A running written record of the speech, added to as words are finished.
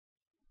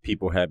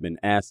People have been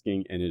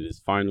asking, and it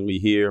is finally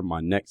here.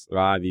 My next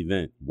live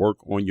event, Work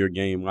on Your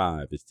Game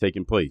Live, is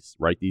taking place.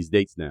 Write these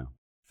dates down.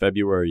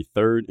 February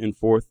 3rd and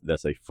 4th,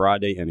 that's a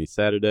Friday and a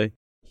Saturday,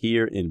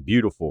 here in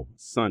beautiful,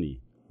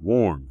 sunny,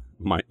 warm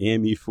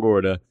Miami,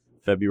 Florida,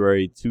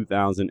 February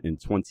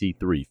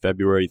 2023,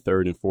 February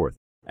 3rd and 4th.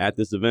 At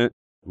this event,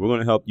 we're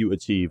going to help you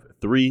achieve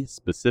 3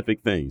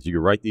 specific things. You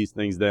can write these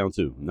things down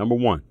too. Number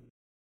 1,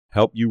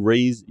 help you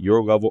raise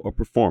your level of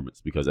performance,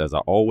 because as I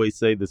always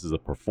say, this is a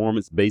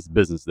performance-based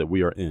business that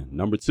we are in.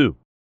 Number 2,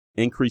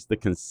 increase the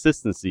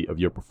consistency of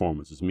your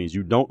performance, which means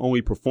you don't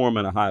only perform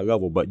at a high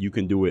level, but you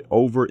can do it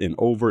over and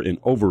over and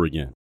over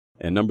again.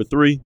 And number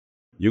 3,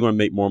 you're going to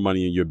make more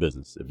money in your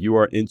business. If you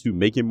are into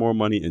making more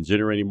money and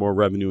generating more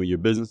revenue in your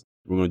business,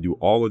 we're going to do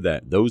all of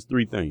that. Those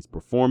 3 things: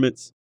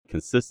 performance,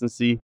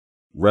 consistency,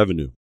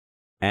 revenue,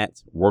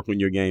 at Work on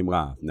Your Game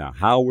Live. Now,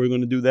 how we're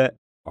going to do that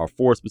are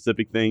 4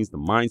 specific things: the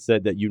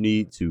mindset that you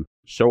need to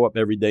show up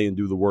every day and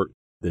do the work,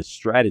 the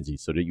strategy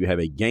so that you have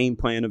a game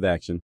plan of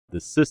action,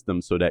 the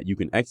system so that you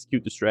can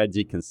execute the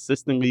strategy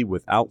consistently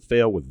without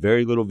fail, with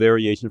very little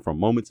variation from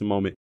moment to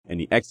moment,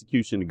 and the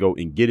execution to go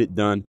and get it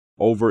done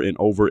over and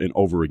over and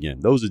over again.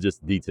 Those are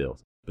just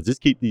details. But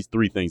just keep these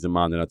 3 things in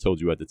mind that I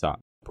told you at the top: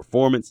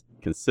 performance,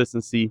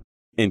 consistency,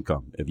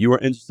 income. If you are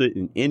interested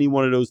in any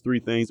one of those 3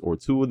 things, or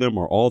 2 of them,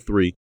 or all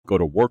 3, go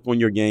to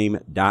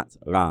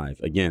workonyourgame.live.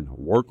 Again,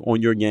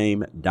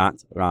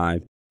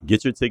 workonyourgame.live.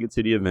 Get your ticket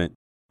to the event.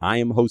 I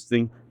am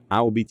hosting.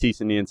 I will be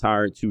teaching the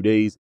entire 2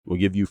 days. We'll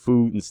give you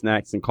food and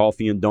snacks and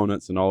coffee and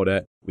donuts and all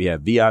that. We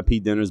have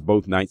VIP dinners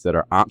both nights that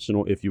are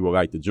optional if you would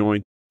like to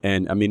join.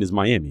 And I mean, it's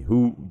Miami.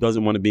 Who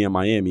doesn't want to be in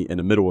Miami in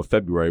the middle of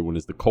February when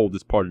it's the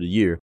coldest part of the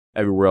year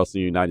everywhere else in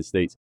the United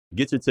States?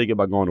 Get your ticket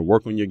by going to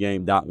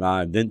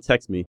workonyourgame.live. Then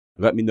text me.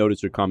 Let me know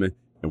that you're coming.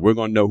 And we're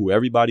going to know who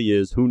everybody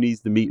is, who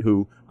needs to meet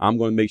who. I'm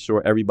going to make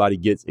sure everybody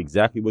gets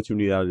exactly what you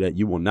need out of that.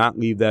 You will not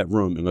leave that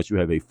room unless you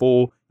have a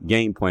full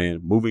game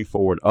plan moving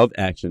forward of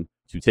action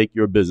to take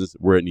your business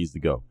where it needs to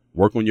go.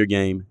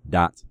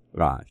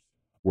 Workonyourgame.live.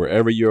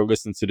 Wherever you're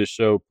listening to this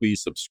show,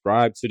 please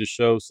subscribe to the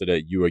show so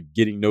that you are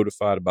getting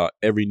notified about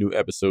every new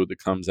episode that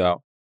comes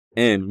out.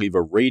 And leave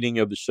a rating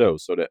of the show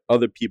so that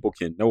other people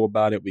can know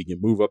about it. We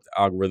can move up the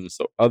algorithm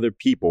so other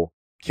people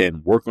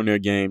can work on their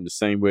game the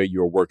same way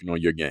you're working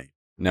on your game.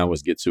 Now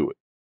let's get to it.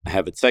 I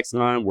have a text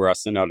line where I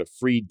send out a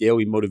free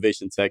daily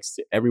motivation text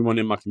to everyone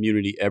in my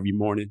community every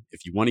morning.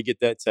 If you want to get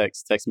that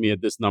text, text me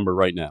at this number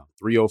right now: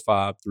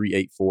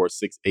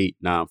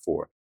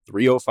 305-384-6894.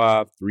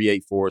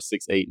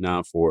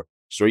 305-384-6894.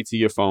 Straight to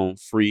your phone,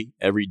 free,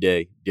 every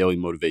day, daily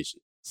motivation.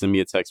 Send me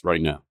a text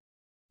right now.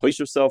 Place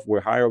yourself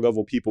where higher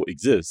level people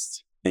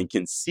exist and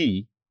can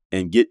see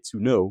and get to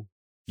know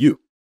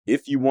you.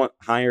 If you want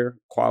higher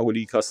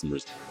quality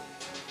customers,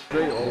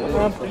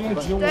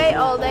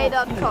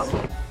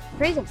 DreAllDay.com.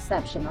 Dre's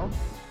exceptional.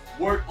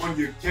 work on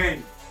your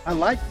game. I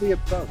like the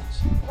approach.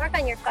 Work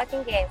on your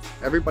fucking game.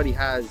 Everybody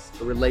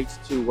relates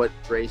to what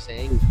Dre's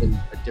saying in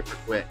a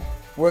different way.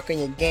 Work on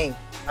your game.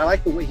 I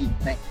like the way he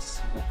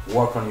thinks.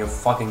 Work on your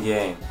fucking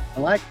game. I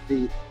like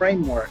the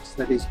frameworks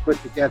that he's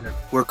put together.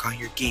 Work on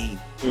your game.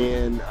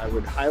 And I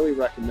would highly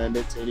recommend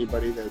it to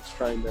anybody that's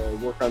trying to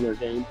work on their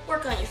game.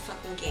 Work on your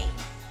fucking game.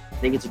 I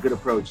think it's a good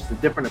approach. It's a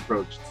different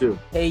approach, too.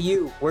 Hey,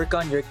 you, work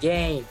on your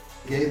game.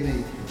 Gave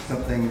me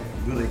something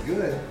really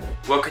good.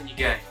 Work on your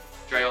game.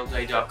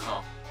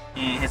 DreAllDay.com.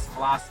 And his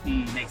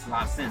philosophy makes a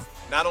lot of sense.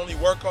 Not only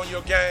work on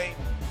your game,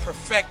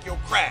 perfect your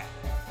craft.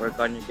 Work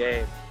on your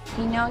game.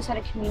 He knows how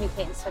to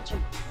communicate in such a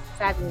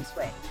fabulous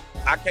way.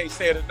 I can't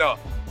say it enough.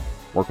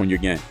 Work on your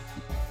game.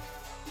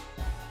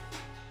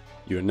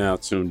 You are now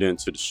tuned in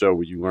to the show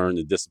where you learn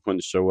the discipline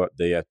to show up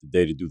day after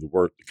day, to do the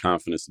work, the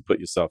confidence to put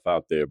yourself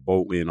out there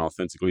boldly and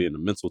authentically, and the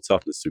mental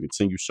toughness to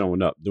continue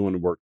showing up, doing the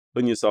work,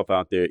 putting yourself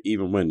out there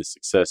even when the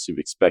success you've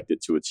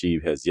expected to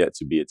achieve has yet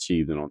to be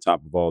achieved. And on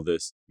top of all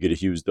this, you get a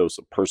huge dose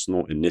of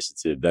personal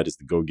initiative. That is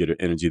the go-getter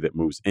energy that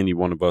moves any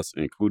one of us,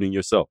 including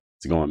yourself,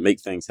 to go and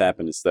make things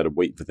happen instead of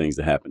waiting for things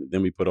to happen. And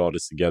then we put all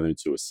this together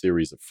into a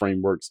series of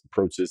frameworks,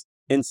 approaches,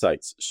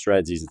 insights,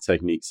 strategies, and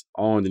techniques,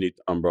 all underneath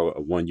the umbrella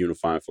of one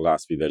unifying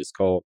philosophy that is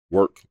called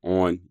Work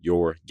on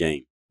Your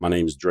Game. My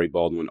name is Dre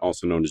Baldwin,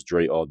 also known as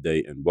Dre All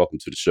Day, and welcome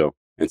to the show.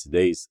 And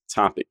today's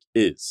topic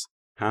is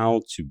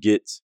how to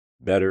get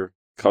better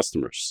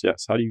customers.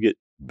 Yes, how do you get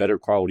better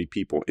quality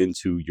people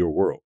into your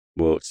world?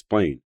 We'll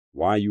explain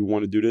why you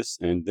want to do this,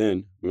 and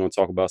then we're going to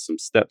talk about some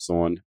steps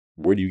on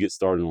where do you get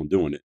started on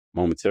doing it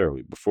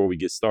momentarily. Before we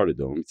get started,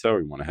 though, let me tell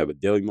everyone I have a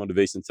daily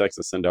motivation text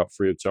I send out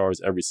free of charge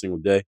every single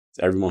day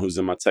to everyone who's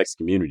in my text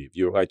community. If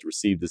you would like to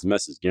receive this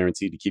message,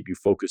 guaranteed to keep you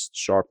focused,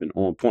 sharp, and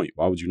on point,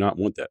 why would you not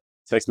want that?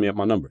 Text me at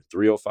my number,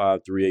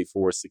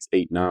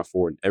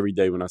 305-384-6894. And every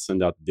day when I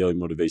send out the daily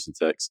motivation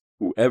text,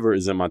 whoever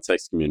is in my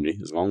text community,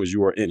 as long as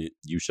you are in it,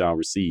 you shall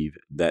receive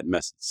that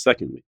message.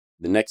 Secondly,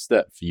 the next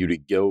step for you to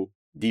go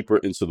deeper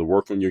into the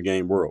Work on Your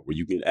Game world, where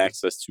you get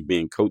access to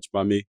being coached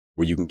by me,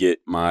 where you can get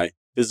my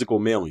physical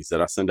mailings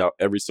that I send out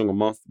every single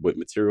month with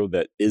material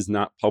that is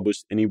not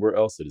published anywhere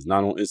else. It is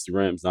not on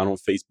Instagram. It's not on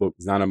Facebook.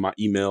 It's not in my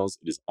emails.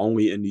 It is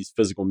only in these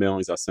physical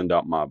mailings. I send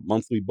out my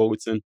monthly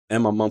bulletin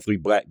and my monthly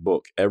black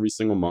book every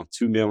single month,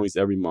 2 mailings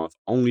every month,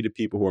 only to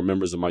people who are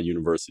members of my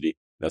university.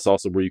 That's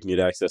also where you can get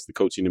access to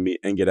coaching to me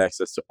and get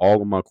access to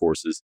all of my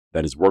courses.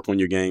 That is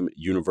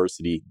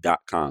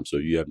workonyourgameuniversity.com. So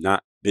if you have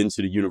not been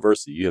to the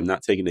university, you have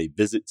not taken a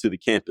visit to the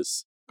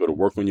campus, go to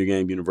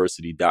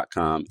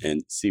workonyourgameuniversity.com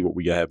and see what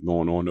we have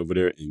going on over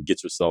there and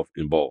get yourself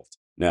involved.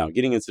 Now,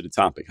 getting into the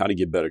topic, how to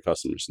get better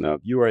customers. Now,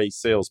 if you are a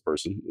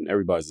salesperson, and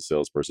everybody's a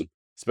salesperson,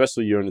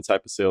 especially you're in the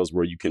type of sales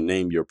where you can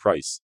name your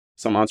price.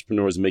 Some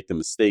entrepreneurs make the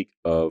mistake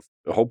of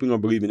hoping or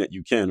believing that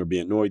you can, or be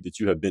annoyed that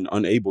you have been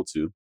unable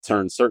to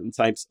turn certain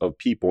types of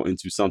people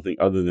into something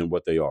other than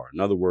what they are. In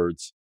other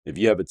words, if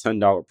you have a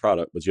 $10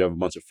 product, but you have a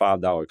bunch of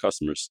 $5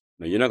 customers,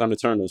 now you're not going to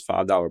turn those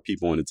 $5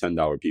 people into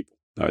 $10 people.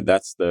 All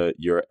right,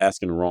 you're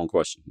asking the wrong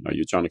question.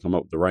 You're trying to come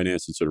up with the right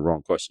answer to the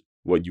wrong question.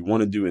 What you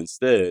want to do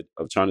instead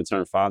of trying to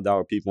turn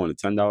 $5 people into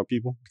 $10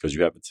 people, because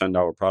you have a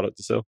 $10 product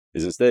to sell,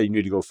 is instead you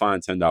need to go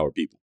find $10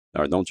 people.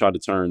 All right, don't try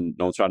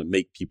to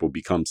make people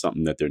become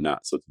something that they're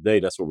not. So today,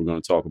 that's what we're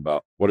going to talk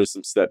about. What are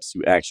some steps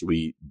to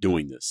actually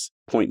doing this?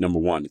 Point number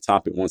one, the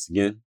topic once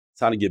again,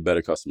 it's how to get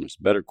better customers,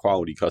 better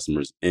quality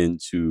customers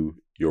into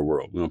your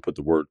world. We're going to put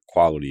the word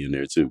quality in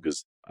there too,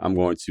 because I'm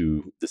going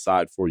to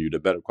decide for you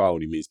that better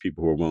quality means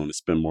people who are willing to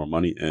spend more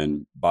money.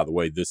 And by the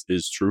way, this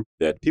is true,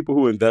 that people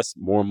who invest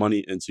more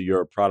money into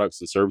your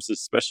products and services,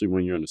 especially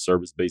when you're in a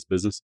service-based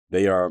business,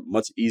 they are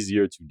much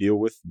easier to deal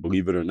with,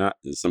 believe it or not.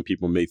 And some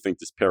people may think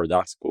this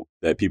paradoxical,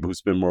 that people who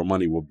spend more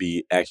money will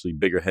be actually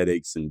bigger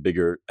headaches and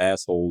bigger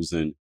assholes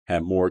and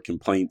have more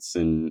complaints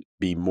and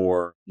be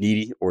more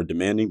needy or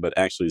demanding, but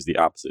actually it's the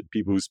opposite.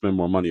 People who spend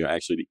more money are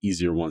actually the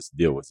easier ones to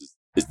deal with.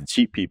 It's the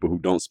cheap people who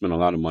don't spend a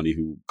lot of money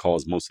who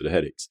cause most of the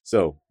headaches.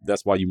 So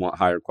that's why you want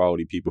higher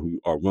quality people who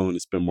are willing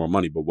to spend more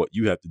money. But what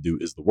you have to do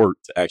is the work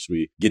to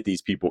actually get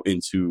these people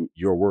into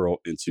your world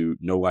and to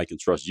know, like, and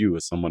trust you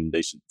as someone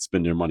they should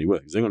spend their money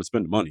with. Because they're going to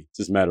spend the money. It's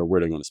just a matter of where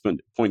they're going to spend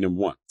it. Point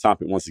number one,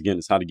 topic once again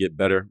is how to get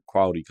better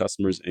quality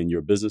customers in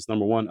your business.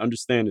 Number one,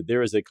 understand that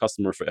there is a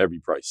customer for every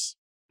price.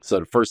 So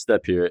the first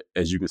step here,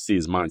 as you can see,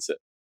 is mindset.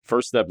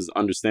 First step is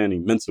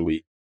understanding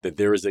mentally that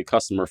there is a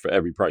customer for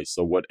every price.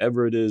 So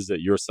whatever it is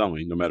that you're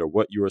selling, no matter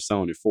what you are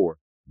selling it for,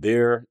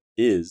 there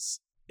is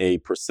a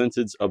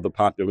percentage of the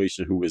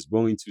population who is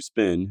willing to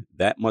spend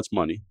that much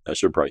money,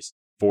 that's your price,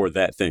 for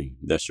that thing.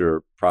 That's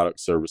your product,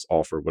 service,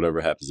 offer, whatever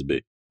it happens to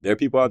be. There are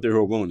people out there who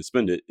are willing to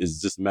spend it.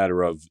 It's just a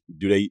matter of,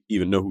 do they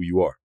even know who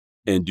you are?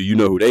 And do you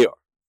know who they are?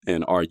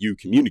 And are you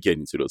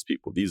communicating to those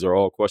people? These are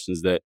all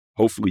questions that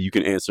hopefully you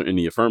can answer in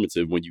the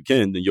affirmative. When you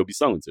can, then you'll be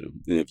selling to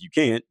them. And if you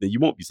can't, then you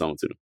won't be selling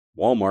to them.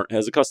 Walmart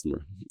has a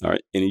customer. All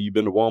right. Any of you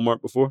been to Walmart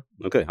before?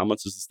 Okay. How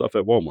much is the stuff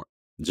at Walmart?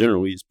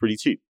 Generally, it's pretty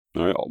cheap.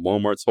 All right.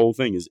 Walmart's whole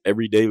thing is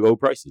everyday low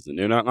prices, and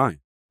they're not lying.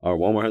 All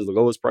right. Walmart has the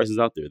lowest prices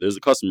out there. There's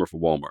a customer for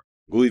Walmart.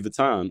 Louis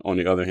Vuitton, on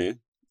the other hand,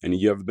 and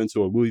you ever been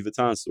to a Louis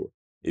Vuitton store?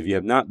 If you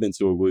have not been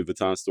to a Louis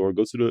Vuitton store,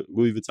 go to the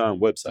Louis Vuitton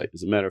website.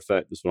 As a matter of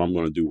fact, that's what I'm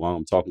going to do while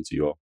I'm talking to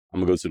you all. I'm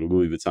going to go to the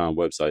Louis Vuitton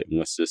website and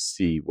let's just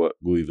see what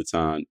Louis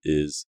Vuitton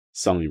is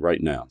selling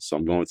right now. So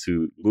I'm going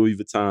to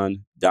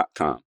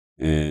louisvuitton.com.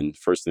 And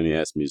first thing they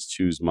ask me is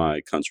choose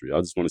my country. I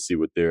just want to see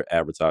what they're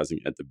advertising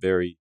at the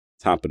very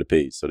top of the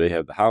page. So they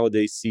have the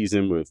holiday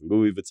season with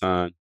Louis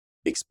Vuitton.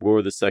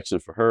 Explore the section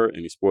for her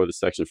and explore the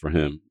section for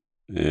him.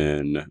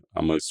 And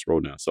I'm going to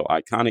scroll down. So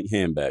iconic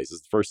handbags. This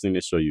is the first thing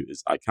they show you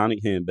is iconic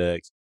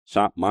handbags.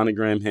 Shop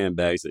monogram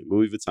handbags at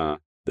Louis Vuitton.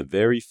 The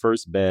very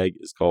first bag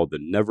is called the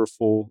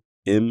Neverfull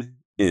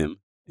MM.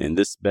 And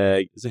this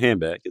bag is a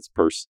handbag. It's a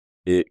purse.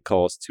 It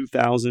costs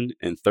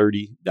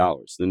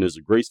 $2,030. Then there's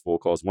a Graceful,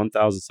 costs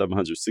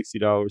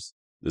 $1,760.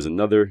 There's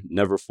another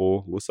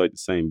Neverfull, looks like the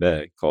same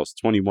bag, costs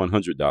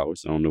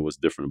 $2,100. I don't know what's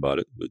different about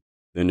it. But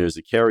then there's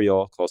a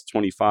Carry-All, costs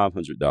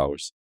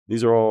 $2,500.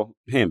 These are all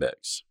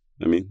handbags.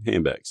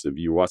 Handbags. If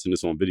you're watching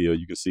this on video,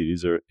 you can see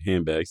these are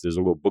handbags. There's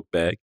a little book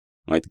bag,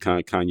 like the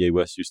kind Kanye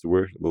West used to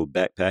wear, a little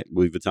backpack,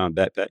 Louis Vuitton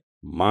backpack.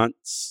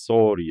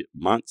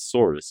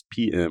 Montsoris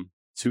PM.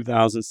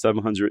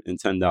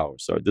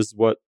 $2,710. So this is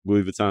what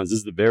Louis Vuitton's, this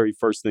is the very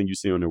first thing you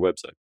see on their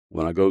website.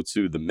 When I go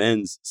to the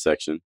men's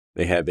section,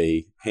 they have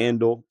a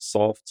handle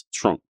soft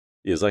trunk.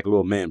 It's like a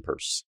little man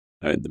purse.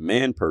 The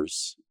man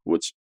purse,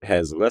 which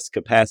has less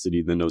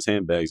capacity than those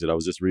handbags that I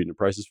was just reading the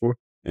prices for,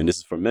 and this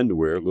is for men to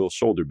wear, a little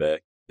shoulder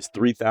bag, is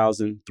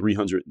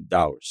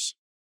 $3,300.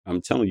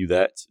 I'm telling you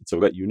that to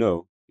let you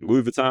know,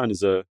 Louis Vuitton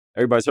is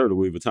everybody's heard of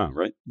Louis Vuitton,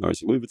 right? All right,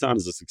 so Louis Vuitton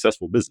is a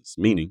successful business,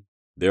 meaning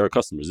there are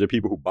customers. There are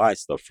people who buy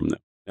stuff from them.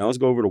 Now let's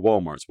go over to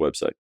Walmart's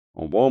website.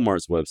 On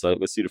Walmart's website,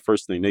 let's see the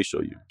first thing they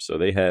show you. So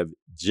they have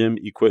gym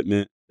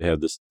equipment. They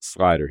have this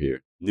slider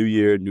here. New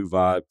year, new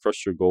vibe,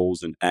 crush your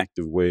goals and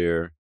active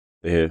wear.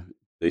 They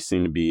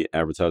seem to be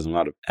advertising a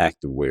lot of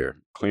active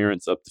wear.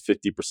 Clearance up to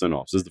 50%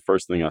 off. This is the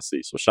first thing I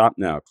see. So shop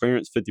now.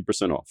 Clearance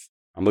 50% off.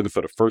 I'm looking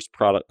for the first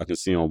product I can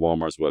see on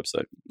Walmart's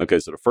website. Okay,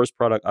 so the first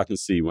product I can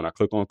see when I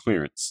click on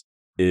clearance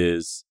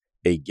is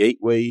a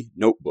Gateway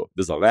notebook.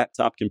 This is a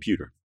laptop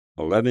computer,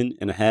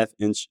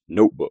 11.5-inch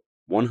notebook,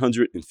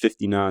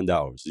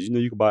 $159. Did you know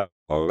you can buy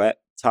a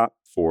laptop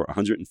for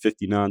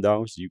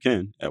 $159? You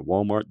can at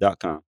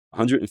walmart.com.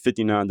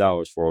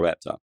 $159 for a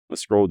laptop.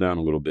 Let's scroll down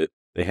a little bit.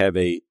 They have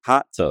a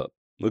hot tub.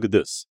 Look at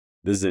this.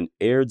 This is an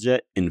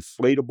Airjet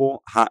inflatable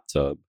hot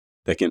tub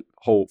that can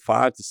hold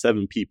 5 to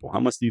 7 people. How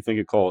much do you think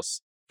it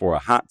costs for a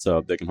hot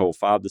tub that can hold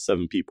 5 to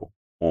 7 people?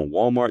 On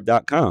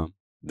walmart.com,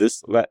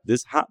 this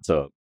hot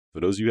tub, for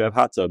those of you who have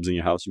hot tubs in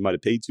your house, you might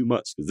have paid too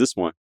much because this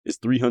one is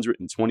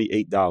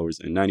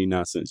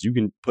 $328.99. You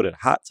can put a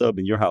hot tub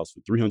in your house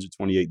for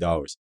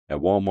 $328 at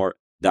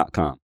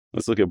walmart.com.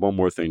 Let's look at one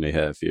more thing they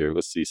have here.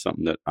 Let's see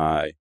something that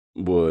I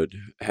would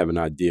have an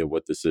idea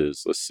what this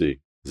is. Let's see.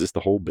 Is this the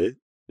whole bed?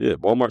 Yeah,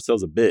 Walmart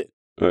sells a bed.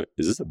 All right.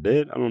 Is this a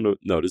bed? I don't know.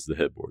 No, this is the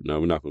headboard. No,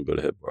 we're not going to go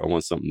to headboard. I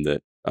want something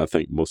that I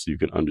think most of you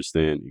can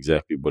understand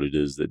exactly what it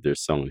is that they're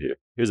selling here.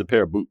 Here's a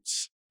pair of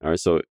boots. All right.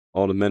 So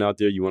all the men out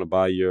there, you want to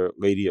buy your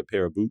lady a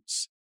pair of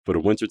boots for the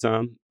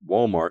wintertime?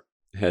 Walmart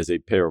has a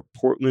pair of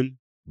Portland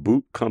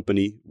Boot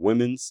Company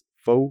women's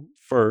faux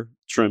fur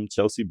trim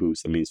Chelsea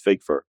boots. That means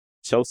fake fur.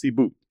 Chelsea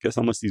boot. Guess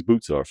how much these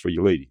boots are for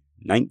your lady?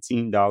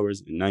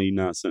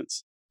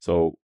 $19.99.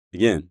 So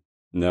again,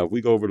 now if we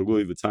go over to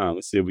Louis Vuitton,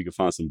 let's see if we can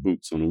find some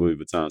boots on the Louis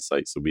Vuitton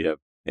site. So we have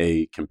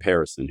a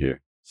comparison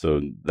here.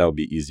 So that'll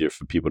be easier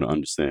for people to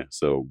understand.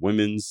 So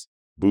women's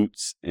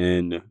boots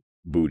and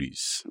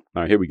booties.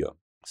 All right, here we go.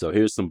 So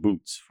here's some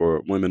boots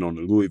for women on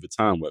the Louis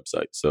Vuitton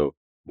website. So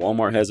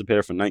Walmart has a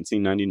pair for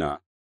 $19.99.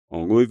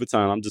 On Louis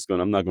Vuitton,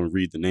 I'm not going to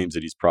read the names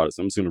of these products.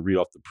 I'm just going to read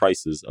off the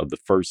prices of the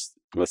first,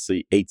 let's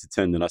say, 8 to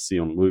 10 that I see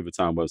on the Louis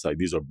Vuitton website.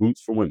 These are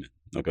boots for women.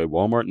 Okay,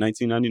 Walmart,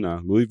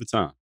 $19.99. Louis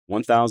Vuitton,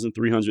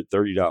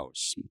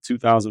 $1,330.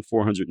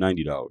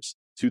 $2,490.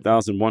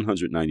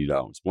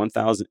 $2,190.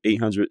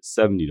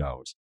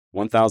 $1,870.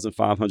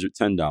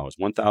 $1,510.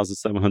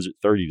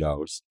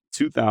 $1,730.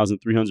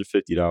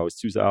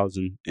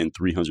 $2,350.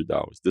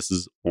 $2,300. This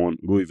is on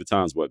Louis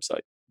Vuitton's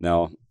website.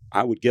 Now,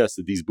 I would guess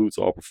that these boots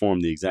all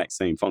perform the exact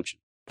same function.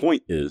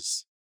 Point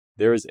is,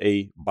 there is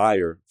a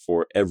buyer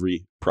for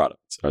every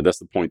product. All right, that's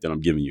the point that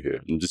I'm giving you here.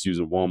 I'm just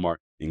using Walmart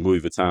and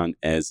Louis Vuitton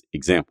as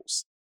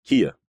examples.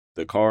 Kia,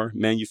 the car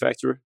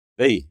manufacturer,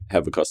 they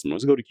have a customer.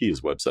 Let's go to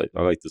Kia's website.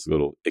 I like this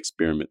little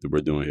experiment that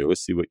we're doing here.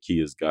 Let's see what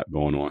Kia's got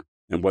going on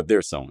and what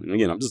they're selling. And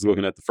again, I'm just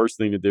looking at the first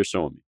thing that they're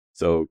showing me.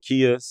 So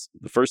Kia's,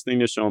 the first thing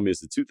they're showing me is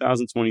the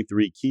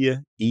 2023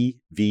 Kia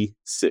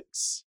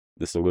EV6.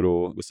 This a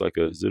little, looks like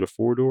is it a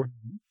 4-door?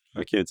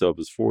 I can't tell if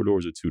it's 4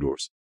 doors or 2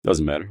 doors.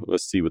 Doesn't matter.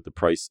 Let's see what the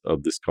price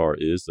of this car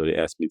is. So they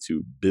asked me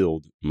to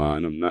build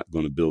mine. I'm not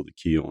going to build a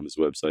Kia on this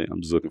website.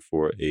 I'm just looking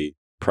for a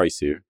price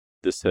here.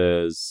 This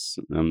has,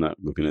 I'm not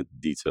looking at the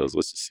details.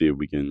 Let's just see if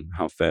we can,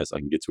 how fast I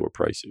can get to a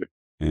price here.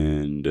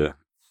 And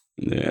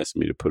they asked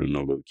me to put in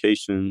a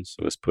location.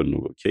 So let's put in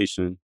a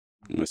location.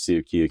 And let's see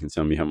if Kia can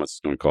tell me how much it's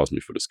going to cost me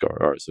for this car.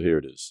 All right, so here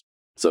it is.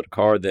 So the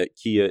car that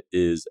Kia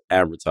is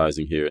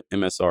advertising here,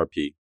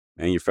 MSRP,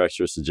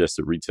 manufacturer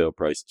suggested retail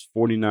price is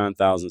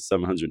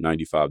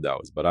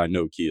 $49,795. But I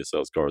know Kia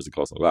sells cars that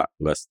cost a lot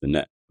less than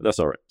that. But that's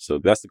all right. So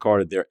that's the car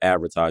that they're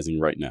advertising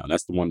right now.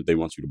 That's the one that they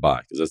want you to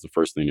buy because that's the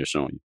first thing they're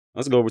showing you.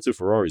 Let's go over to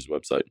Ferrari's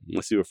website.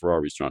 Let's see what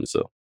Ferrari's trying to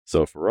sell.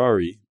 So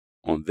Ferrari,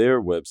 on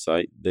their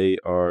website, they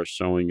are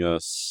showing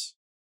us,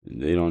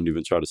 and they don't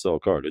even try to sell a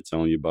car. They're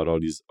telling you about all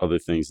these other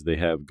things that they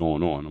have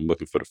going on. I'm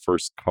looking for the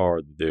first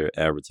car that they're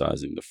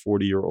advertising, the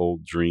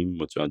 40-year-old dream,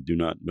 which I do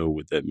not know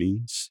what that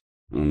means.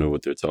 I don't know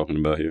what they're talking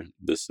about here.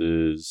 This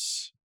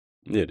is,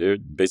 yeah, they're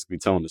basically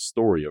telling the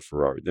story of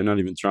Ferrari. They're not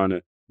even trying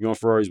to, you go on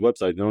Ferrari's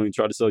website, they don't even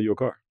try to sell you a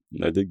car.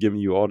 They're giving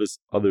you all this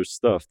other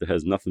stuff that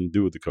has nothing to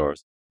do with the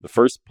cars. The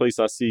first place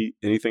I see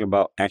anything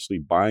about actually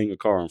buying a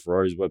car on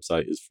Ferrari's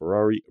website is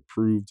Ferrari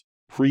approved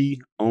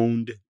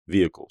pre-owned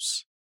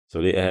vehicles.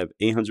 So they have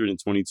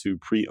 822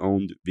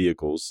 pre-owned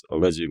vehicles,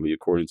 allegedly,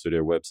 according to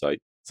their website.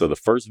 So the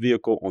first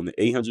vehicle on the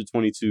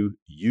 822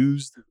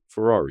 used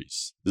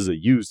Ferraris, this is a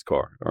used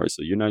car. All right,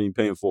 so you're not even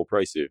paying full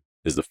price here,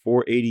 is the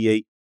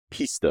 488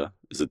 Pista.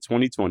 It's a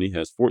 2020,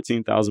 has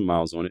 14,000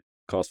 miles on it,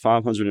 costs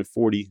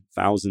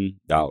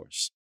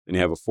 $540,000. And they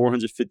have a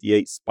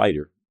 458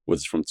 Spider, which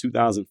is from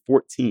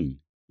 2014,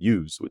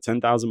 used with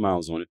 10,000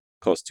 miles on it,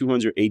 costs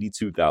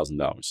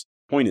 $282,000.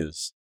 Point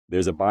is,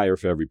 there's a buyer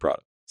for every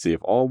product. See,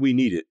 if all we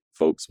needed,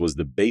 folks, was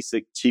the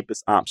basic,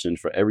 cheapest option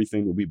for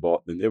everything that we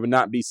bought, then there would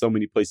not be so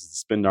many places to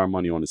spend our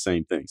money on the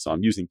same thing. So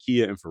I'm using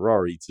Kia and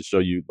Ferrari to show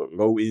you the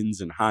low ends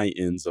and high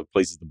ends of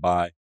places to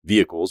buy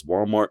vehicles.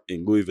 Walmart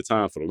and Louis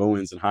Vuitton for the low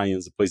ends and high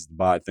ends of places to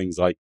buy things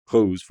like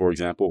clothes, for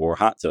example, or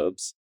hot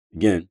tubs.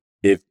 Again,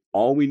 if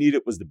all we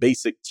needed was the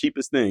basic,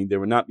 cheapest thing, there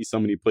would not be so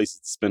many places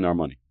to spend our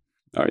money.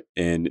 All right.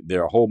 And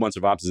there are a whole bunch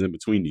of options in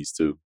between these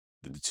two,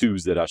 the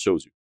twos that I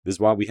showed you. This is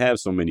why we have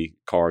so many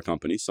car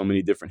companies, so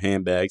many different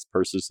handbags,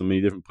 purses, so many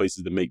different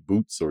places to make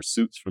boots or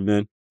suits for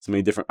men, so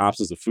many different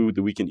options of food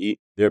that we can eat.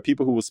 There are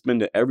people who will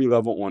spend at every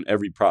level on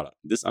every product.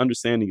 This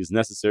understanding is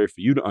necessary for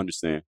you to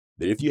understand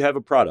that if you have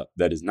a product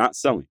that is not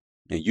selling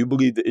and you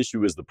believe the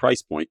issue is the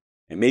price point,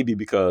 It may be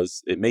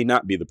because it may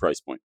not be the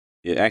price point.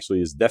 It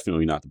actually is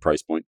definitely not the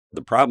price point.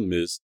 The problem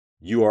is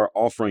you are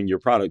offering your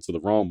product to the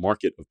wrong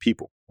market of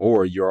people,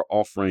 or you're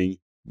offering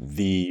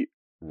the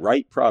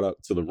right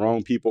product to the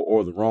wrong people,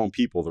 or the wrong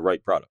people the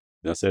right product.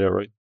 Did I say that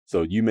right?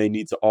 So you may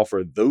need to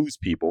offer those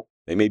people,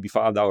 they may be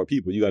 $5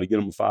 people, you got to get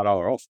them a $5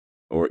 offer.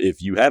 Or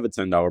if you have a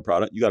 $10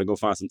 product, you got to go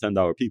find some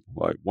 $10 people.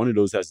 Like, one of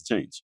those has to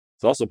change.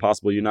 It's also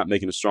possible you're not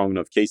making a strong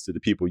enough case to the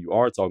people you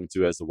are talking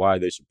to as to why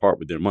they should part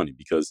with their money.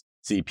 Because,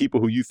 see,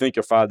 people who you think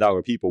are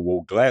 $5 people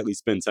will gladly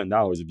spend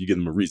 $10 if you give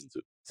them a reason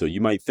to. So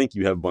you might think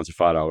you have a bunch of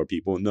 $5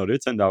 people. No, they're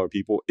 $10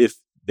 people if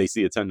they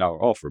see a $10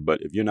 offer.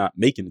 But if you're not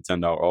making a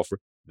 $10 offer,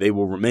 they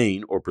will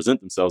remain or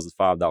present themselves as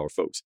 $5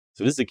 folks.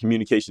 So this is a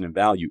communication and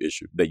value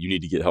issue that you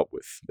need to get help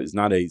with. It's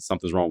not a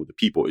something's wrong with the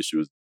people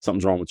issue.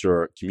 Something's wrong with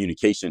your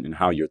communication and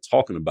how you're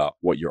talking about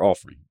what you're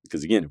offering.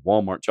 Because again, if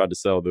Walmart tried to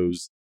sell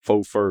those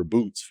faux fur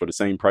boots for the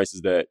same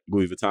prices that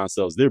Louis Vuitton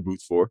sells their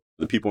boots for,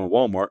 the people in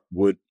Walmart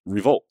would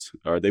revolt,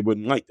 or they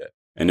wouldn't like that.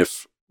 And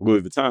if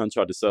Louis Vuitton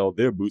tried to sell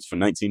their boots for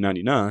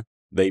 $19.99,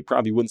 they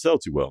probably wouldn't sell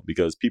too well,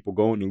 because people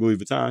go into Louis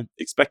Vuitton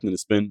expecting to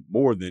spend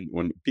more than,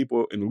 when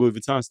people in the Louis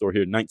Vuitton store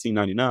hear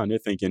 $19.99, they're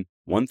thinking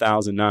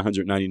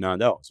 $1,999.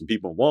 When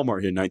people in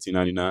Walmart hear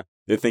 $19.99,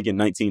 they're thinking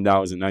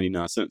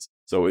 $19.99.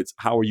 So it's,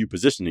 how are you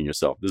positioning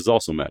yourself? This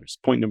also matters.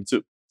 Point number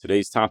 2.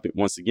 Today's topic,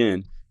 once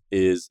again,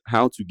 is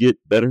how to get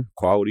better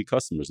quality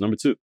customers. Number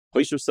 2,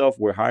 place yourself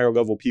where higher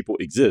level people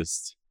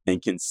exist and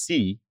can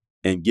see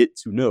and get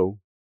to know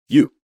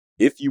you.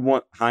 If you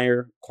want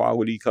higher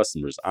quality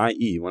customers,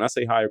 i.e., when I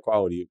say higher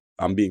quality,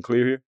 I'm being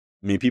clear here.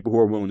 I mean people who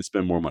are willing to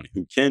spend more money,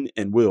 who can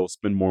and will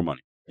spend more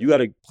money. You got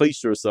to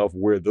place yourself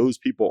where those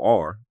people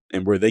are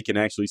and where they can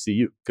actually see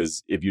you.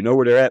 Because if you know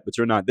where they're at, but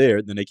you're not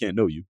there, then they can't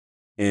know you.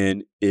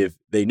 And if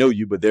they know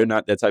you, but they're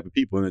not that type of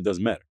people, then it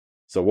doesn't matter.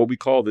 So what we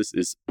call this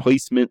is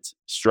placement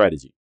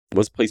strategy.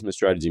 What's placement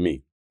strategy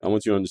mean? I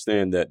want you to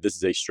understand that this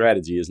is a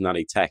strategy, it's not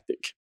a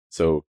tactic.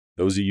 So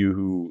those of you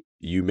who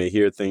you may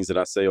hear things that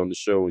I say on the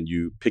show and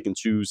you pick and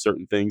choose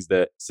certain things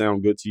that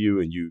sound good to you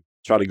and you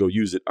try to go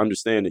use it,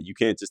 understand that you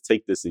can't just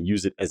take this and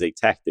use it as a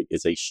tactic.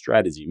 It's a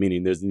strategy,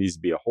 meaning there needs to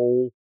be a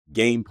whole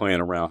game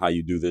plan around how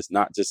you do this,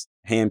 not just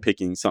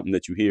handpicking something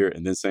that you hear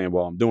and then saying,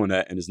 well, I'm doing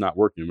that and it's not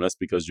working. That's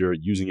because you're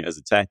using it as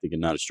a tactic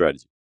and not a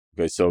strategy.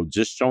 Okay, so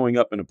just showing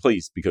up in a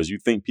place because you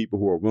think people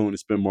who are willing to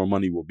spend more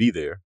money will be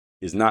there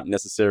is not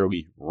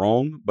necessarily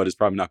wrong, but it's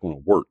probably not going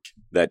to work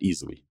that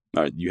easily.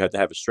 All right, you have to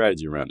have a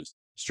strategy around this.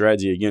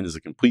 Strategy, again, is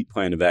a complete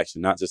plan of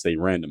action, not just a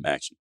random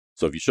action.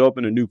 So if you show up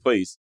in a new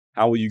place,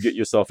 how will you get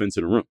yourself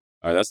into the room?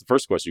 All right, that's the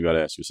first question you got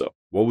to ask yourself.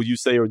 What will you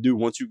say or do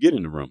once you get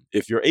in the room,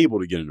 if you're able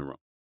to get in the room?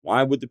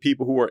 Why would the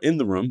people who are in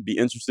the room be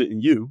interested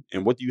in you,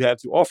 and what do you have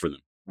to offer them?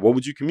 What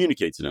would you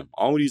communicate to them?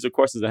 All of these are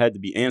questions that had to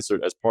be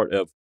answered as part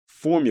of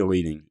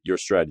formulating your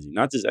strategy,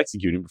 not just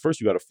executing, but first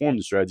you got to form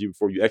the strategy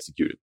before you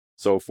execute it.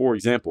 So for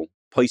example,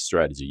 place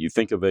strategy. You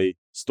think of a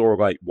store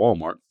like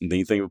Walmart, and then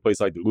you think of a place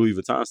like the Louis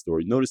Vuitton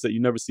store. You notice that you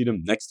never see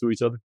them next to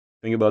each other.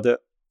 Think about that.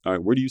 All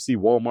right, where do you see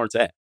Walmarts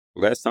at?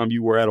 Last time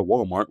you were at a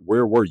Walmart,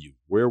 where were you?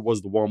 Where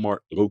was the Walmart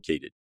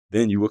located?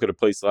 Then you look at a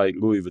place like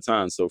Louis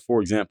Vuitton. So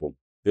for example,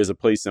 there's a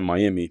place in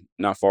Miami,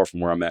 not far from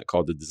where I'm at,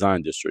 called the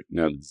Design District.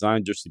 Now, the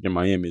Design District in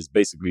Miami is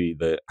basically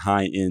the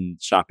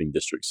high-end shopping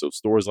district. So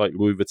stores like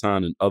Louis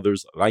Vuitton and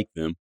others like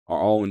them are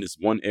all in this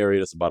one area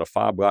that's about a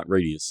 5-block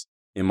radius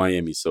in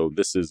Miami. So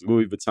this is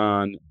Louis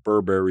Vuitton,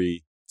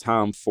 Burberry,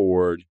 Tom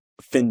Ford,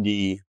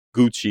 Fendi,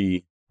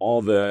 Gucci,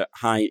 all the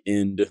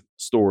high-end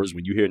stores.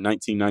 When you hear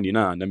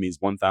 $19.99, that means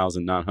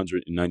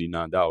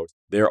 $1,999.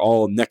 They're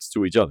all next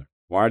to each other.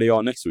 Why are they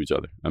all next to each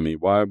other? I mean,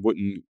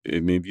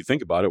 if you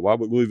think about it, why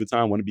would Louis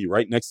Vuitton want to be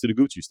right next to the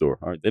Gucci store?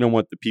 All right, they don't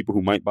want the people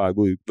who might buy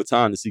Louis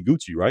Vuitton to see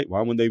Gucci, right? Why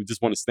wouldn't they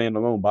just want to stand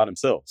alone by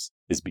themselves?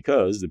 It's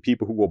because the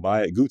people who will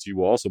buy at Gucci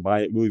will also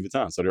buy at Louis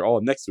Vuitton. So they're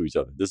all next to each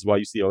other. This is why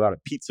you see a lot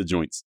of pizza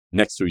joints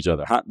next to each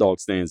other, hot dog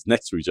stands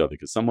next to each other,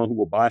 because someone who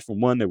will buy from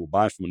one, they will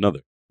buy from another.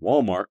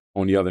 Walmart,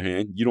 on the other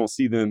hand, you don't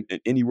see them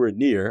anywhere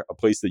near a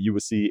place that you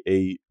would see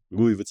a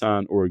Louis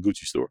Vuitton or a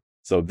Gucci store.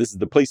 So this is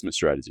the placement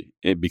strategy.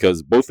 And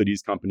because both of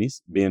these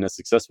companies, being as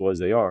successful as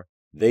they are,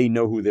 they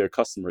know who their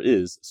customer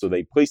is. So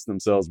they place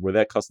themselves where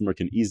that customer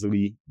can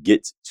easily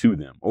get to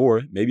them.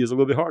 Or maybe it's a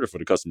little bit harder for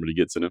the customer to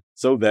get to them,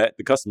 so that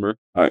the customer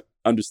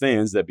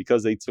understands that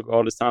because they took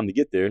all this time to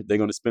get there, they're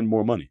going to spend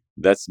more money.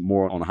 That's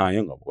more on a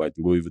high-end level, like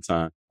the Louis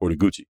Vuitton or the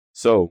Gucci.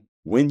 So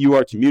when you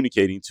are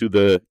communicating to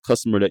the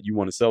customer that you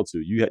want to sell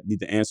to, you need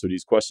to answer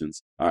these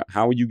questions.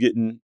 How are you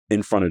getting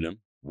in front of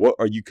them? What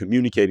are you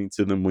communicating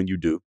to them when you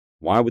do?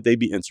 Why would they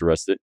be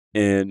interested?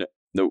 And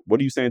what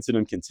are you saying to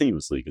them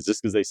continuously? Because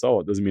just because they saw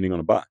it doesn't mean they're going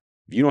to buy.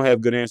 If you don't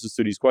have good answers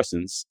to these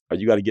questions,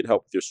 you got to get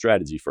help with your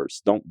strategy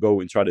first. Don't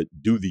go and try to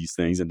do these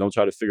things, and don't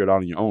try to figure it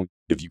out on your own.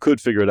 If you could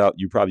figure it out,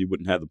 you probably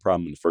wouldn't have the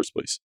problem in the first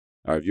place.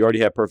 All right, if you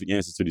already have perfect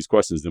answers to these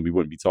questions, then we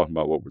wouldn't be talking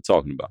about what we're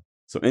talking about.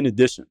 So in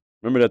addition,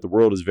 remember that the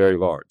world is very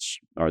large.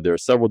 All right, there are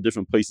several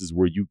different places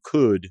where you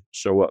could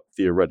show up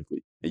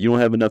theoretically. And you don't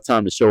have enough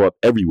time to show up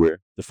everywhere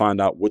to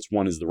find out which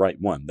one is the right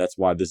one. That's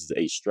why this is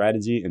a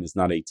strategy and it's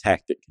not a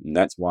tactic. And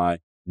that's why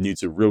you need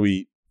to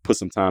really put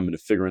some time into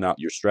figuring out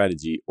your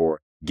strategy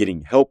or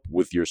getting help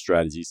with your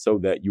strategy so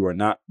that you are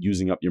not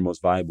using up your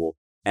most valuable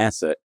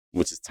asset,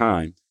 which is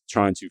time,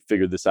 trying to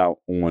figure this out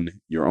on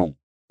your own.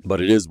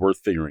 But it is worth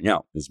figuring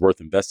out. It's worth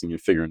investing in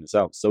figuring this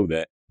out so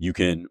that you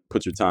can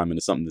put your time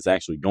into something that's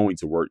actually going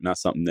to work, not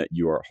something that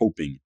you are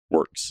hoping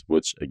works,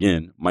 which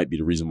again, might be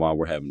the reason why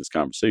we're having this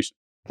conversation.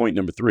 Point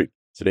number 3.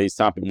 Today's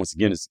topic, once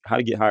again, is how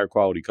to get higher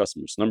quality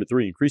customers. Number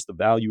 3, increase the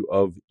value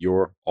of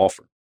your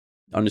offer.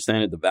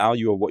 Understand that the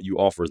value of what you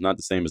offer is not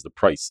the same as the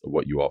price of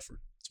what you offer.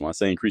 So when I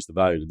say increase the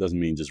value, it doesn't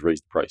mean just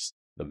raise the price.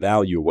 The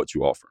value of what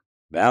you offer.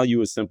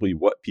 Value is simply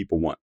what people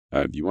want.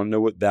 If you want to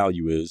know what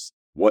value is,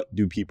 what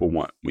do people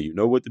want? When you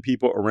know what the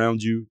people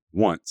around you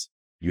want,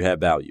 you have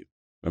value.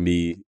 Let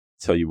me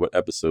tell you what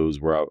episodes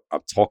where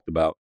I've talked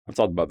about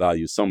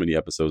value, so many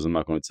episodes. I'm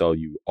not going to tell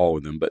you all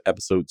of them, but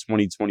episode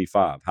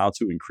 2025, how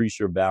to increase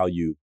your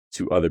value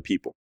to other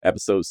people.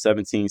 Episode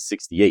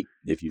 1768,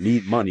 if you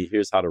need money,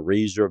 here's how to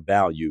raise your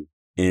value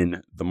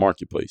in the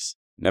marketplace.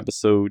 And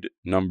episode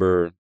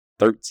number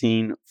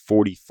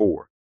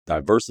 1344,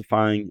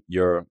 diversifying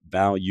your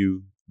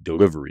value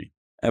delivery.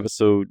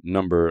 Episode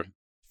number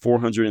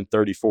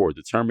 434,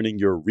 determining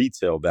your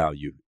retail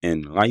value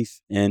in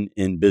life and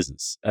in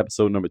business.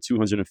 Episode number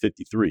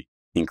 253,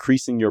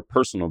 increasing your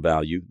personal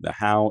value, the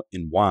how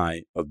and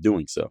why of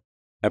doing so.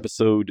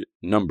 Episode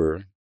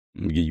number,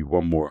 let me give you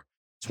one more,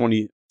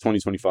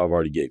 2025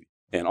 already gave you.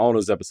 And all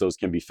those episodes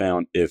can be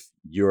found if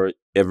you're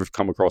ever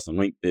come across a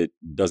link that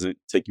doesn't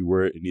take you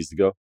where it needs to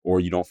go, or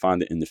you don't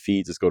find it in the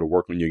feed, just go to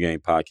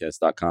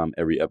workonyourgamepodcast.com.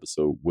 Every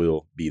episode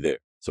will be there.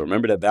 So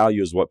remember that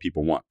value is what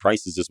people want.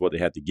 Price is just what they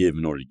have to give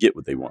in order to get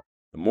what they want.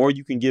 The more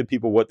you can give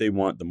people what they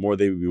want, the more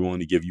they will be willing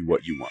to give you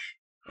what you want.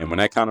 And when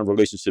that kind of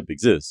relationship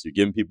exists, you're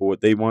giving people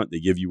what they want, they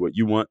give you what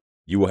you want,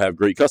 you will have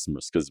great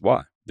customers. Because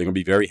why? They're going to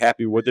be very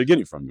happy with what they're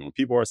getting from you. When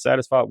people are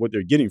satisfied with what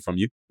they're getting from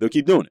you, they'll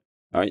keep doing it.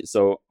 All right.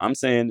 So I'm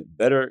saying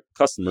better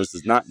customers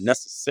does not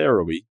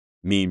necessarily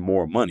mean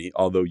more money,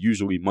 although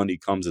usually money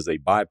comes as a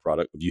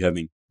byproduct of you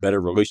having better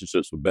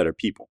relationships with better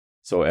people.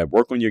 So at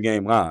Work on Your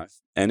Game Live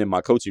and in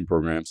my coaching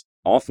programs,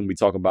 often we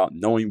talk about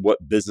knowing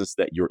what business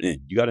that you're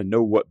in. You got to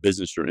know what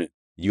business you're in.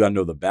 You got to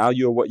know the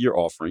value of what you're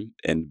offering.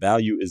 And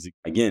value is,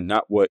 again,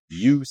 not what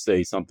you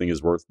say something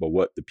is worth, but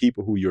what the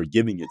people who you're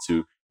giving it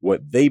to,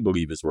 what they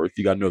believe is worth.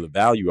 You got to know the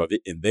value of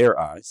it in their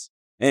eyes.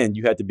 And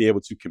you have to be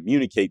able to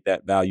communicate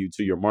that value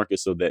to your market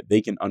so that they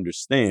can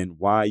understand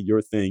why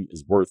your thing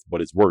is worth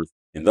what it's worth,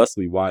 and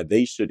thusly why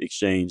they should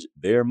exchange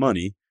their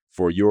money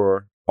for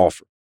your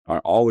offer.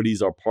 All of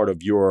these are part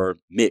of your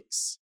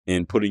mix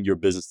in putting your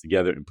business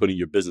together and putting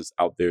your business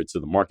out there to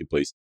the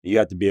marketplace. You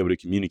have to be able to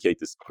communicate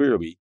this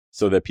clearly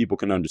so that people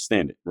can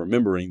understand it,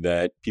 remembering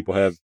that people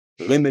have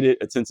limited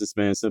attention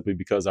span simply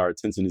because our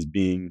attention is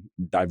being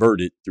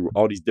diverted through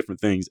all these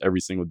different things every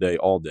single day,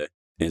 all day.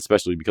 And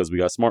especially because we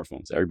got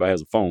smartphones. Everybody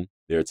has a phone.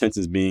 Their attention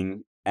is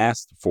being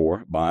asked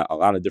for by a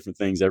lot of different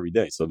things every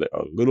day. So that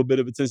a little bit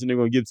of attention they're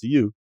going to give to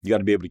you, you got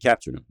to be able to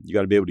capture them. You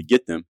got to be able to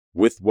get them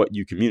with what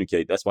you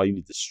communicate. That's why you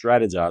need to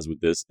strategize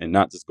with this and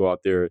not just go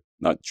out there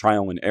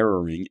trial and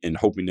erroring and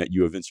hoping that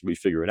you eventually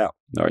figure it out.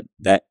 All right.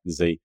 That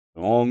is a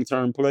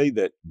long-term play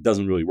that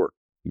doesn't really work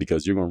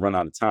because you're going to run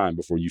out of time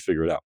before you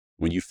figure it out.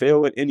 When you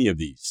fail at any of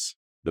these,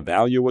 the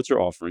value of what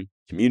you're offering,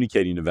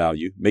 communicating the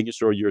value, making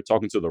sure you're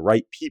talking to the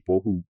right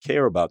people who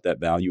care about that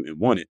value and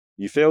want it.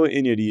 You fail at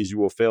any of these, you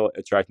will fail at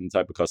attracting the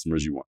type of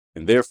customers you want.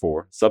 And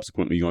therefore,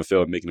 subsequently, you're going to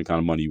fail at making the kind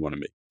of money you want to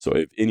make. So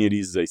if any of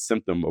these is a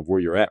symptom of where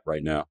you're at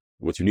right now,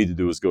 what you need to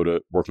do is go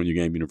to Work on Your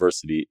Game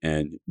University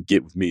and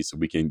get with me so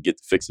we can get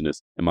to fixing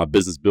this. In my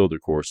Business Builder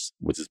course,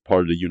 which is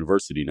part of the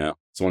university now,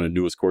 it's one of the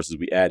newest courses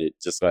we added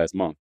just last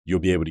month. You'll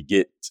be able to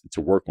get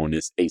to work on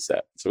this ASAP.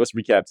 So let's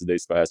recap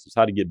today's class. It's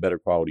how to get better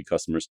quality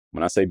customers.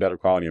 When I say better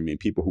quality, I mean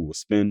people who will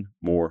spend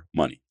more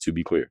money, to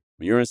be clear.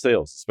 When you're in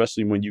sales,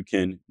 especially when you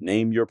can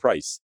name your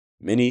price,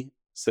 many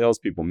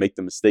salespeople make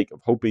the mistake of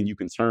hoping you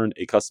can turn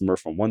a customer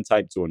from one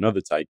type to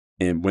another type.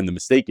 And when the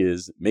mistake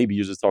is, maybe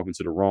you're just talking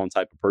to the wrong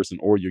type of person,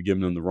 or you're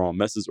giving them the wrong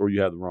message, or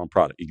you have the wrong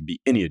product. It could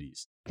be any of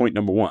these. Point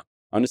number 1,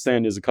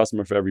 understand there's a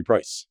customer for every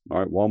price. All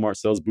right. Walmart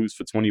sells boots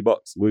for $20.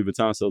 Louis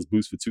Vuitton sells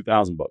boots for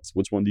 $2,000.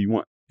 Which one do you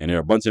want? And there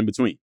are a bunch in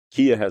between.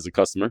 Kia has a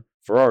customer.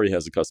 Ferrari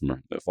has a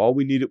customer. If all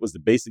we needed was the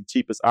basic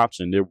cheapest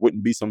option, there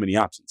wouldn't be so many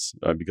options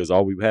because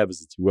all we have is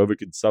that whoever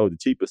could sell it the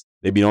cheapest,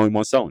 they'd be the only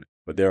one selling it.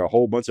 But there are a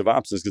whole bunch of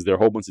options because there are a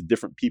whole bunch of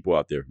different people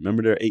out there.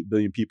 Remember, there are 8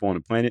 billion people on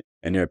the planet,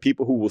 and there are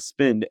people who will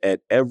spend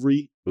at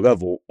every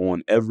level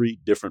on every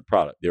different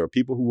product. There are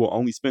people who will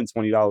only spend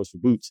 $20 for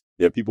boots.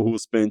 There are people who will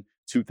spend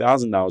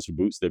 $2,000 for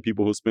boots. There are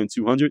people who spend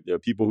 $200. There are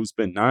people who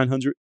spend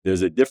 $900.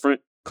 There's a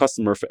different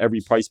customer for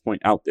every price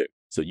point out there.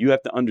 So you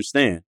have to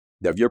understand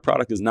that if your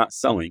product is not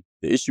selling,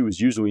 the issue is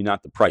usually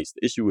not the price.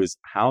 The issue is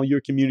how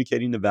you're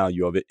communicating the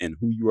value of it and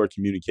who you are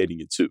communicating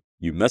it to.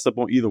 You mess up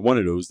on either one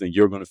of those, then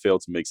you're going to fail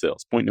to make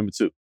sales. Point number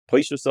 2,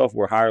 place yourself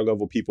where higher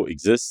level people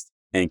exist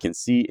and can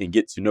see and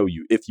get to know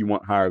you if you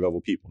want higher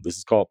level people. This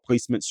is called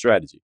placement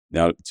strategy.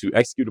 Now, to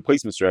execute a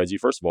placement strategy,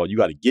 first of all, you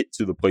got to get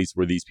to the place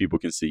where these people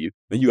can see you.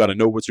 Then you got to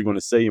know what you're going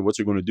to say and what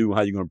you're going to do,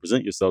 how you're going to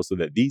present yourself so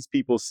that these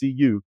people see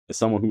you as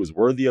someone who is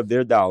worthy of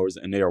their dollars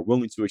and they are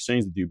willing to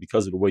exchange with you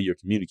because of the way you're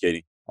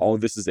communicating. All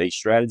of this is a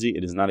strategy.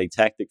 It is not a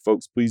tactic,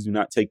 folks. Please do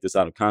not take this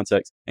out of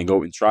context and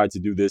go and try to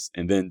do this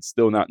and then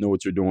still not know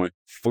what you're doing.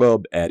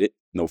 Flub at it,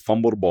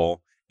 fumble the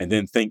ball, and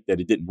then think that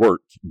it didn't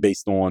work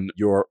based on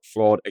your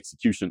flawed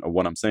execution of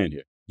what I'm saying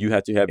here. You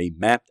have to have a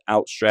mapped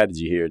out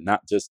strategy here,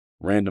 not just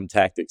random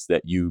tactics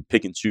that you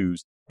pick and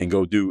choose and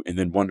go do and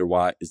then wonder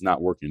why it's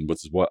not working,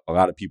 which is what a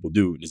lot of people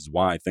do. This is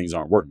why things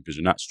aren't working, because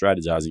you're not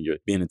strategizing, you're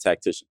being a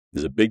tactician.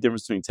 There's a big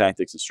difference between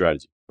tactics and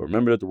strategy. But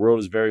remember that the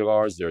world is very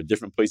large. There are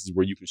different places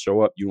where you can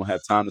show up. You don't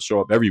have time to show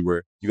up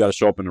everywhere. You got to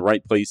show up in the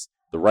right place,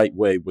 the right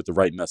way, with the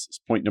right message.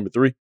 Point number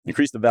 3,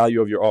 increase the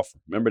value of your offer.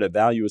 Remember that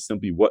value is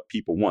simply what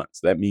people want.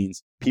 So that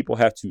means people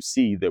have to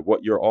see that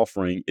what you're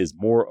offering is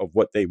more of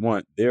what they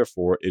want.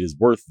 Therefore, it is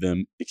worth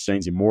them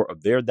exchanging more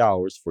of their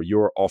dollars for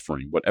your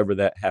offering, whatever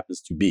that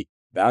happens to be.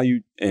 Value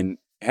and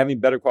having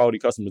better quality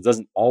customers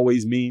doesn't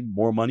always mean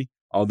more money,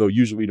 although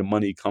usually the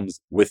money comes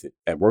with it.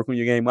 At Work on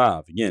Your Game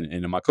Live, again,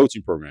 and in my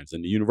coaching programs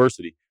in the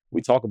university,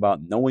 we talk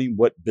about knowing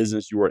what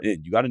business you are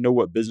in. You got to know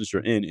what business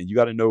you're in, and you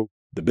got to know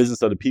the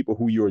business of the people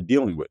who you are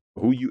dealing with,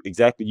 who you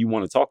exactly you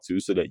want to talk to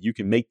so that you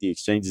can make the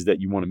exchanges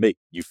that you want to make.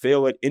 You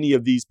fail at any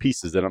of these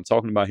pieces that I'm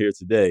talking about here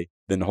today,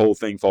 then the whole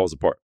thing falls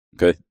apart.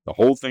 Okay. The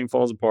whole thing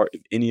falls apart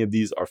if any of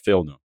these are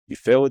failed on. You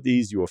fail at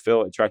these, you will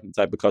fail at attracting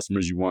the type of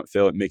customers you want,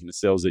 fail at making the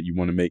sales that you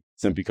want to make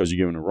simply because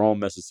you're giving the wrong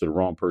message to the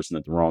wrong person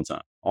at the wrong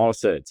time. All I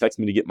said, text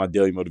me to get my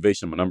daily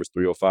motivation. My number is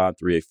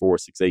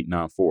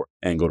 305-384-6894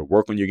 and go to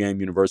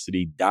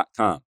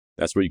workonyourgameuniversity.com.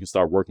 That's where you can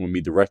start working with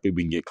me directly.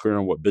 We can get clear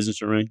on what business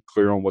you're in,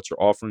 clear on what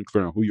you're offering,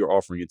 clear on who you're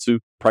offering it to,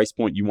 price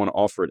point you want to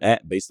offer it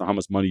at based on how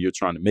much money you're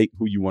trying to make,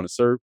 who you want to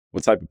serve,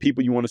 what type of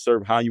people you want to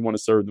serve, how you want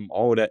to serve them.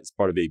 All of that is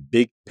part of a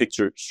big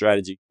picture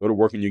strategy. Go to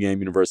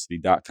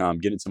workonyourgameuniversity.com,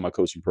 get into my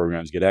coaching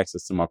programs, get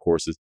access to my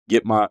courses,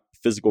 get my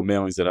physical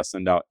mailings that I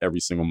send out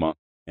every single month.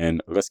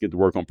 And let's get to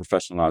work on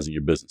professionalizing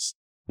your business.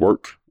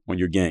 Work on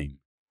your game.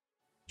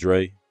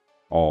 Dre,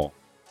 all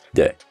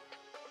day.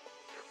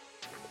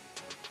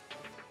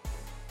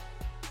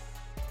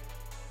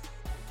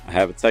 I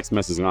have a text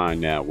message line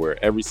now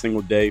where every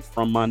single day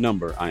from my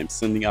number, I am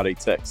sending out a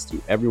text to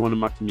everyone in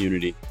my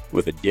community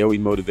with a daily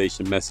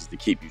motivation message to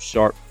keep you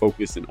sharp,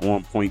 focused, and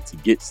on point to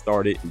get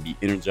started and be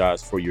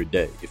energized for your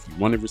day. If you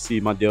want to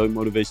receive my daily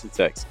motivation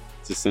text,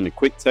 just send a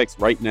quick text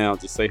right now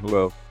to say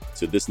hello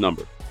to this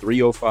number,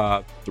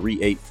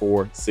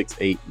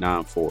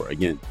 305-384-6894.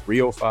 Again,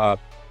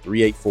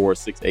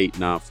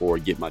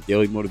 305-384-6894. Get my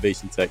daily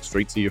motivation text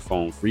straight to your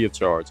phone, free of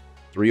charge,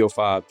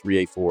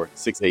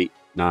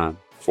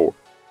 305-384-6894.